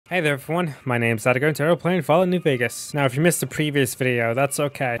Hey there everyone, my name's Adago and today we're playing Fallout New Vegas. Now if you missed the previous video, that's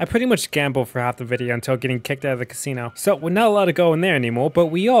okay. I pretty much gambled for half the video until getting kicked out of the casino. So we're not allowed to go in there anymore, but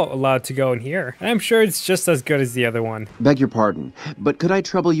we are allowed to go in here. And I'm sure it's just as good as the other one. Beg your pardon, but could I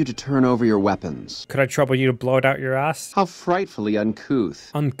trouble you to turn over your weapons? Could I trouble you to blow it out your ass? How frightfully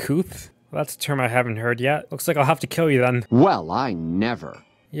uncouth. Uncouth? Well, that's a term I haven't heard yet. Looks like I'll have to kill you then. Well, I never.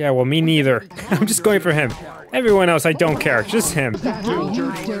 Yeah, well me neither. I'm just going for him. Everyone else I don't care, just him.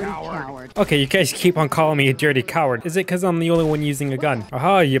 Okay, you guys keep on calling me a dirty coward. Is it because I'm the only one using a gun?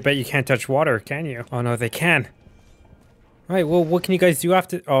 Aha, you bet you can't touch water, can you? Oh no, they can. Alright, well, what can you guys do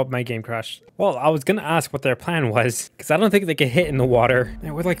after— oh, my game crashed. Well, I was gonna ask what their plan was, because I don't think they get hit in the water.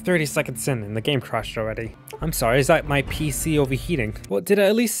 And we're like 30 seconds in, and the game crashed already. I'm sorry, is that my PC overheating? Well, did I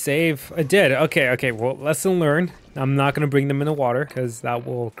at least save? I did. Okay, well, lesson learned. I'm not gonna bring them in the water, because that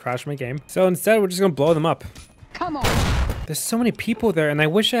will crash my game. So instead, we're just gonna blow them up. Come on! There's so many people there, and I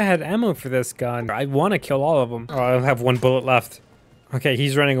wish I had ammo for this gun. I want to kill all of them. Oh, I have one bullet left. Okay,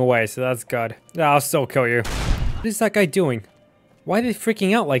 he's running away, so that's good. I'll still kill you. What is that guy doing? Why are they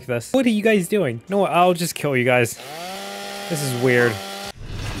freaking out like this? What are you guys doing? No, I'll just kill you guys. This is weird.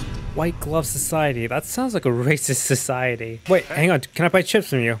 White Glove Society. That sounds like a racist society. Wait, hang on. Can I buy chips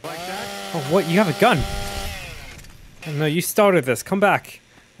from you? Oh, what? You have a gun? Oh, no, you started this. Come back.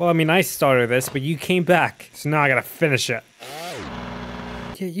 Well, I mean, I started this, but you came back. So now I gotta finish it.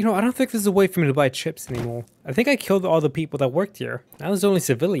 Yeah, you know, I don't think there's a way for me to buy chips anymore. I think I killed all the people that worked here. Now there's only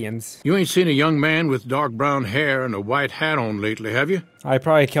civilians. You ain't seen a young man with dark brown hair and a white hat on lately, have you? I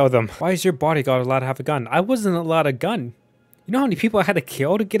probably killed them. Why is your bodyguard allowed to have a gun? I wasn't allowed a gun. You know how many people I had to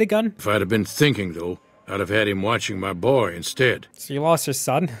kill to get a gun? If I'd have been thinking, though, I'd have had him watching my boy instead. So you lost your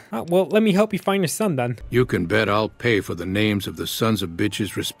son? Well, let me help you find your son then. You can bet I'll pay for the names of the sons of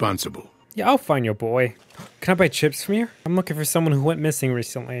bitches responsible. Yeah, I'll find your boy. Can I buy chips from here? I'm looking for someone who went missing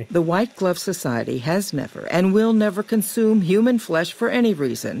recently. The White Glove Society has never and will never consume human flesh for any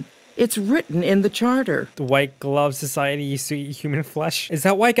reason. It's written in the charter. The White Glove Society used to eat human flesh? Is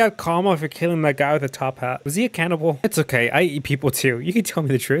that why I got karma for killing that guy with the top hat? Was he a cannibal? It's okay, I eat people too. You can tell me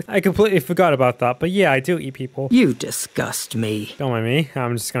the truth. I completely forgot about that, but yeah, I do eat people. You disgust me. Don't mind me.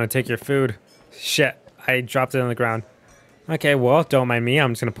 I'm just gonna take your food. Shit, I dropped it on the ground. Okay, well, don't mind me.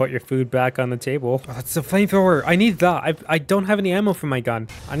 I'm just gonna put your food back on the table. Oh, that's a flamethrower. I need that. I don't have any ammo for my gun.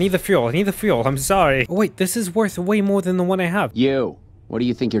 I need the fuel. I'm sorry. Oh, wait, this is worth way more than the one I have. You, what do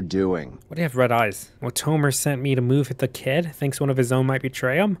you think you're doing? Why do you have red eyes? Well, Tomer sent me to move at the kid. Thinks one of his own might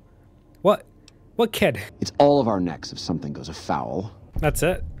betray him. What? What kid? It's all of our necks if something goes afoul. That's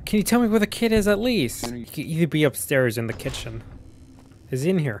it? Can you tell me where the kid is at least? He could either be upstairs in the kitchen. Is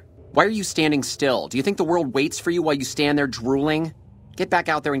he in here? Why are you standing still? Do you think the world waits for you while you stand there drooling? Get back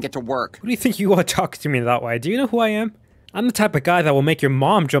out there and get to work. Who do you think you are talking to me that way? Do you know who I am? I'm the type of guy that will make your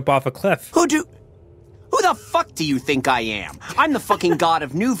mom jump off a cliff. Who the fuck do you think I am? I'm the fucking god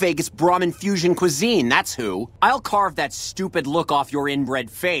of New Vegas Brahmin fusion cuisine, that's who. I'll carve that stupid look off your inbred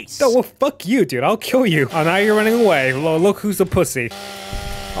face. Oh, well, fuck you, dude. I'll kill you. Oh, now you're running away. Look who's a pussy.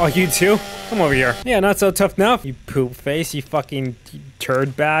 Oh, you too? Come over here. Yeah, not so tough now, you poop face, you fucking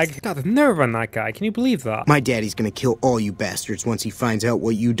turd bag. God, the nerve on that guy. Can you believe that? My daddy's gonna kill all you bastards once he finds out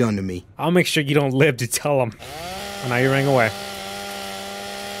what you done to me. I'll make sure you don't live to tell him. Oh, now you're running away.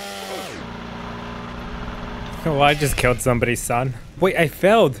 Well, I just killed somebody's son. Wait, I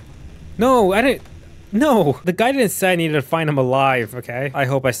failed. No, I didn't. No, the guy didn't say I needed to find him alive, okay? I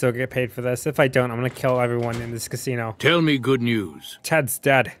hope I still get paid for this. If I don't, I'm gonna kill everyone in this casino. Tell me good news. Ted's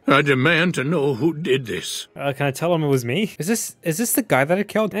dead. I demand to know who did this. Can I tell him it was me? Is this the guy that I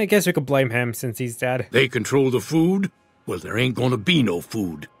killed? I guess we could blame him since he's dead. They control the food? Well, there ain't gonna be no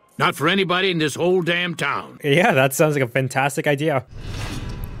food. Not for anybody in this whole damn town. Yeah, that sounds like a fantastic idea.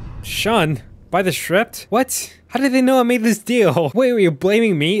 Shun? Buy the script? What? How did they know I made this deal? Wait, you're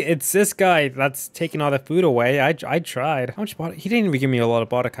blaming me? It's this guy that's taking all the food away. I tried. How much bottle? He didn't even give me a lot of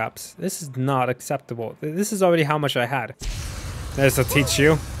bottle caps. This is not acceptable. This is already how much I had. This'll teach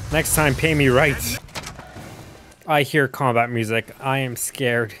you. Next time, pay me right. I hear combat music. I am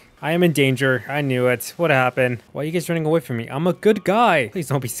scared. I am in danger. I knew it. What happened? Why are you guys running away from me? I'm a good guy. Please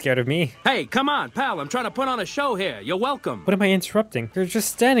don't be scared of me. Hey, come on, pal. I'm trying to put on a show here. You're welcome. What am I interrupting? You're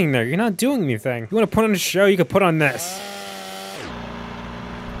just standing there. You're not doing anything. You want to put on a show? You can put on this.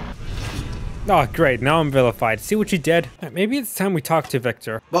 Oh, great. Now I'm vilified. See what you did? Maybe it's time we talk to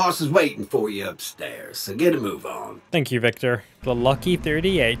Victor. Boss is waiting for you upstairs, so get a move on. Thank you, Victor. The Lucky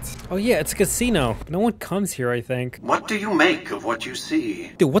 38. Oh yeah, it's a casino. No one comes here, I think. What do you make of what you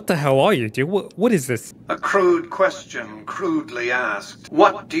see? Dude, what the hell are you, dude? What is this? A crude question, crudely asked.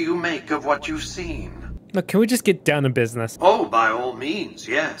 What do you make of what you've seen? Look, can we just get down to business? Oh, by all means,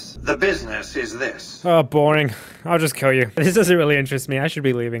 yes. The business is this. Oh, boring. I'll just kill you. This doesn't really interest me. I should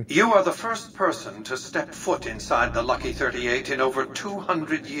be leaving. You are the first person to step foot inside the Lucky 38 in over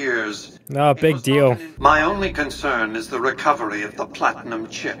 200 years. No, big deal. My only concern is the recovery of the platinum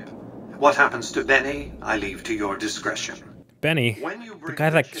chip. What happens to Benny, I leave to your discretion. Benny? The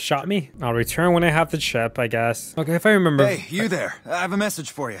guy that shot me? I'll return when I have the chip, I guess. Okay, if I remember... Hey, you there. I have a message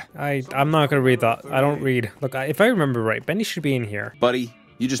for you. I'm not gonna read that. I don't read. Look, if I remember right, Benny should be in here. Buddy,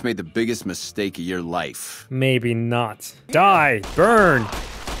 you just made the biggest mistake of your life. Maybe not. Die! Burn!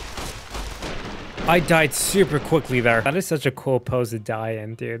 I died super quickly there. That is such a cool pose to die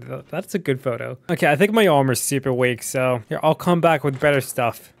in, dude. That's a good photo. Okay, I think my armor's super weak, so... Here, I'll come back with better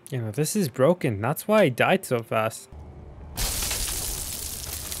stuff. You know, this is broken. That's why I died so fast.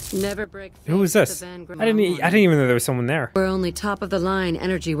 Never break. Who was this? I didn't even know there was someone there. Where only top-of-the-line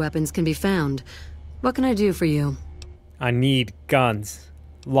energy weapons can be found. What can I do for you? I need guns.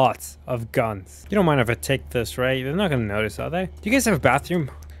 Lots of guns. You don't mind if I take this, right? They're not gonna notice, are they? Do you guys have a bathroom?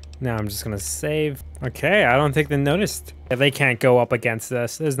 No, I'm just gonna save. Okay, I don't think they noticed. Yeah, they can't go up against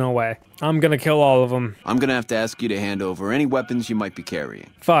this. There's no way. I'm gonna kill all of them. I'm gonna have to ask you to hand over any weapons you might be carrying.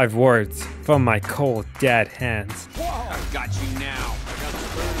 5 words from my cold, dead hands. Whoa! I got you now.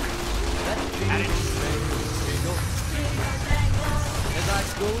 As I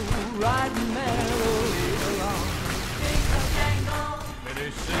go riding merrily along.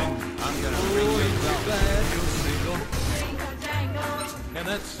 I'm gonna bring you glad you're single. And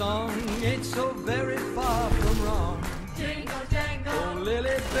that song ain't so very far from wrong. Jingle jangle, oh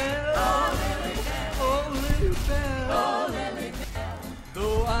Lily Bell, oh Lily Bell, oh Lily Bell.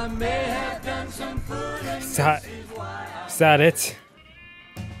 Though I may have done some fooling. Is that it?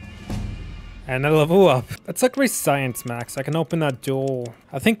 And I level up. Let's upgrade science, Max. I can open that door.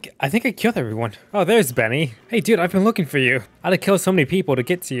 I think I killed everyone. Oh, there's Benny. Hey, dude, I've been looking for you. I had to kill so many people to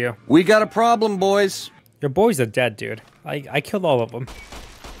get to you. We got a problem, boys. Your boys are dead, dude. I killed all of them.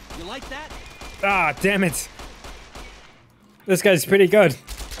 You like that? Ah, damn it. This guy's pretty good.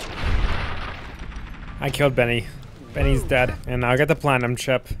 I killed Benny. Benny's dead. And now I got the platinum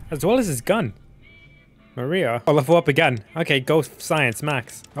chip, as well as his gun. Maria. I'll level up again. Okay, go science,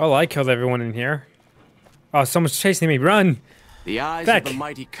 Max. Oh, I killed everyone in here. Oh, someone's chasing me. Run! The eyes Beck. of the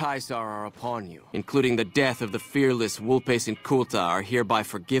mighty Caesar are upon you, including the death of the fearless Wulpes and Kulta are hereby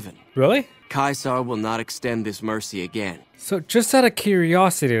forgiven. Really? Caesar will not extend this mercy again. So, just out of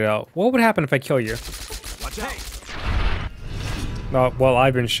curiosity, though, what would happen if I kill you? Watch out! Oh, well,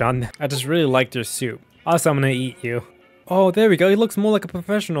 I've been shunned. I just really liked your suit. Also, I'm gonna eat you. Oh, there we go. He looks more like a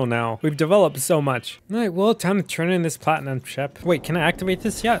professional now. We've developed so much. Alright, well, time to turn in this platinum chip. Wait, can I activate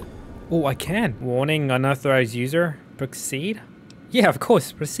this yet? Oh, I can. Warning, unauthorized user. Proceed? Yeah, of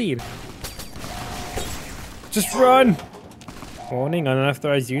course, proceed. Just run! Warning,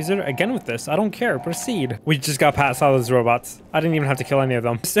 unauthorized user. Again with this. I don't care. Proceed. We just got past all those robots. I didn't even have to kill any of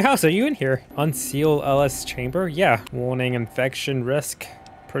them. Mr. House, are you in here? Unseal LS chamber? Yeah. Warning, infection risk.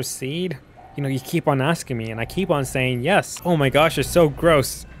 Proceed. You know, you keep on asking me, and I keep on saying yes. Oh my gosh, you're so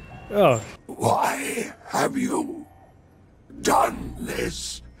gross. Ugh. Why have you done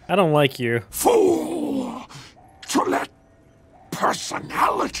this? I don't like you. Fool! To let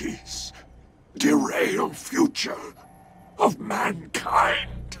personalities derail future of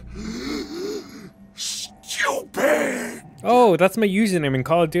mankind. Stupid! Oh, that's my username in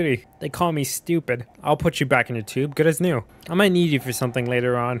Call of Duty. They call me stupid. I'll put you back in your tube, good as new. I might need you for something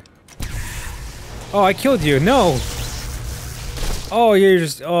later on. Oh, I killed you. No. Oh, you're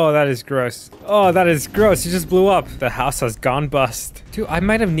just... Oh, that is gross. Oh, that is gross. You just blew up. The house has gone bust. Dude, I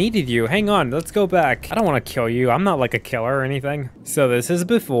might have needed you. Hang on. Let's go back. I don't want to kill you. I'm not like a killer or anything. So this is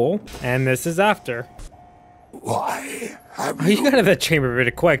before, and this is after. Why have you got out of that chamber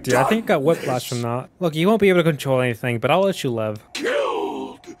really quick, dude. I think I got whiplash from that. Look, you won't be able to control anything, but I'll let you live.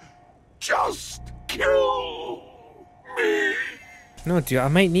 Killed. Just kill me. No, dude. I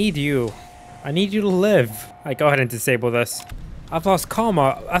might need you. I need you to live. Alright, go ahead and disable this. I've lost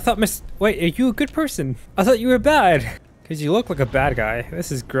karma. I thought Wait, are you a good person? I thought you were bad. Because you look like a bad guy.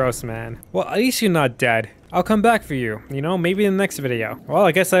 This is gross, man. Well, at least you're not dead. I'll come back for you. You know, maybe in the next video. Well,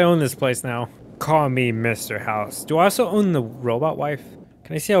 I guess I own this place now. Call me Mr. House. Do I also own the robot wife?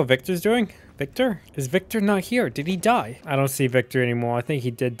 Can I see how Victor's doing? Victor? Is Victor not here? Did he die? I don't see Victor anymore. I think he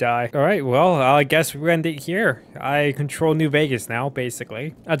did die. All right, well, I guess we end it here. I control New Vegas now,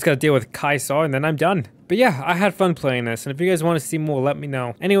 basically. I just gotta deal with Caesar and then I'm done. But yeah, I had fun playing this. And if you guys want to see more, let me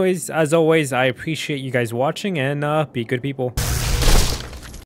know. Anyways, as always, I appreciate you guys watching and be good people.